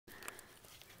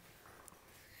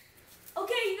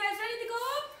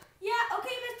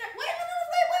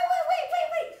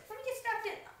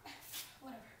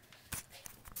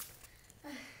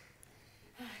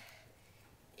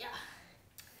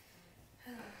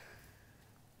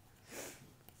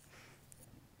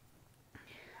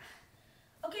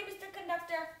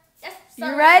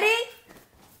You ready?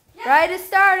 Yeah. Ride is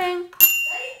starting. Ready?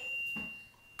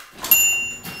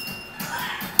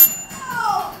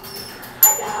 Oh,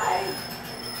 I died.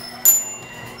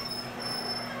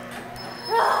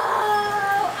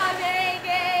 Oh, I'm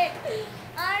hanging.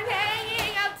 I'm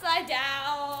hanging upside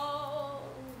down.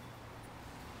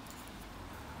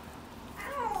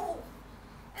 Ow.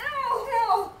 Ow,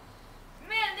 ow.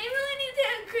 Man, they really need to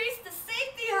increase the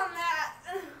safety on that.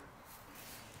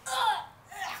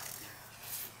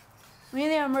 We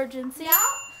need an emergency. Now,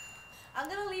 I'm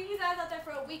gonna leave you guys out there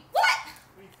for a week. What?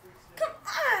 Come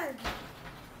on.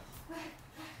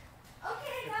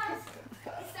 Okay, guys,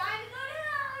 it's time to go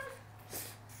down.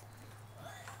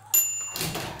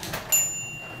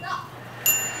 No.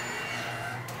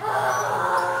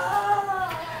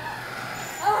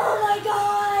 Oh my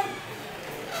God.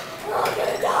 I'm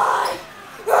gonna die.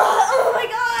 Oh my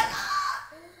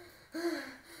God.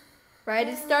 Ride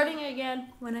is starting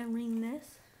again. When I ring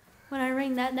this, when I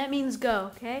ring that, that means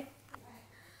go, okay?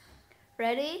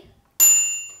 Ready?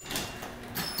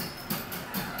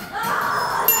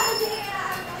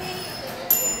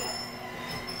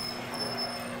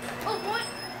 Oh boy!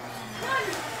 Run!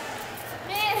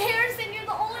 Man, Harrison, you're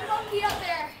the only monkey up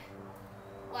there.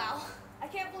 Wow, I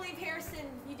can't believe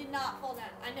Harrison, you did not fall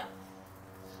down. I know.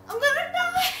 I'm gonna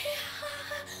die.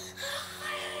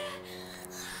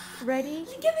 Ready?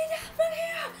 Get me down from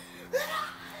here. Get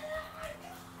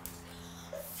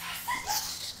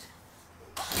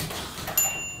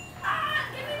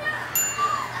me down.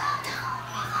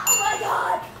 Oh my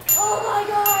God. Oh my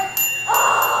God.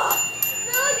 Oh,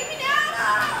 no, get me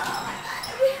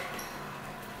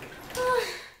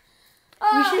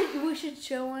down. We should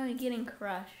show one getting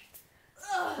crushed.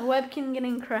 A webkin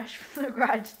getting crushed from the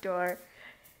garage door.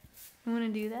 You want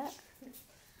to do that?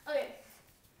 Okay.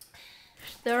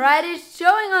 The ride is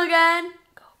showing again.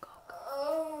 Go, go, go.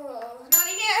 Oh, not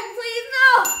again, please, no!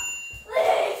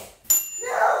 Please!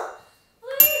 No!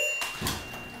 Please!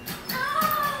 No!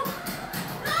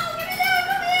 No, get me down,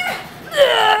 come here!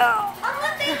 No! I'm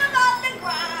lifting them off the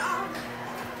ground!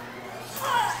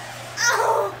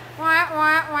 Ow! Wah,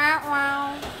 wah, wah,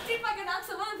 wah. See if I can knock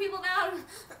some other people down.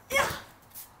 Yeah.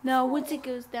 No, once it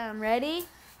goes down. Ready?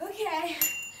 Okay.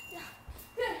 Yeah.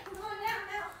 Good, I'm going down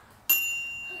now.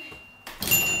 Okay.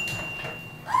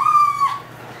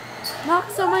 Knock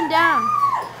someone down.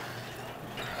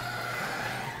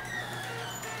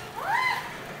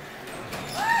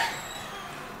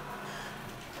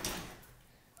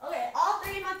 Okay, all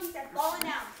three monkeys have fallen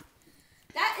down.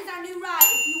 That is our new ride.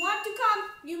 If you want to come,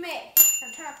 you may.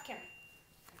 Now turn off the camera.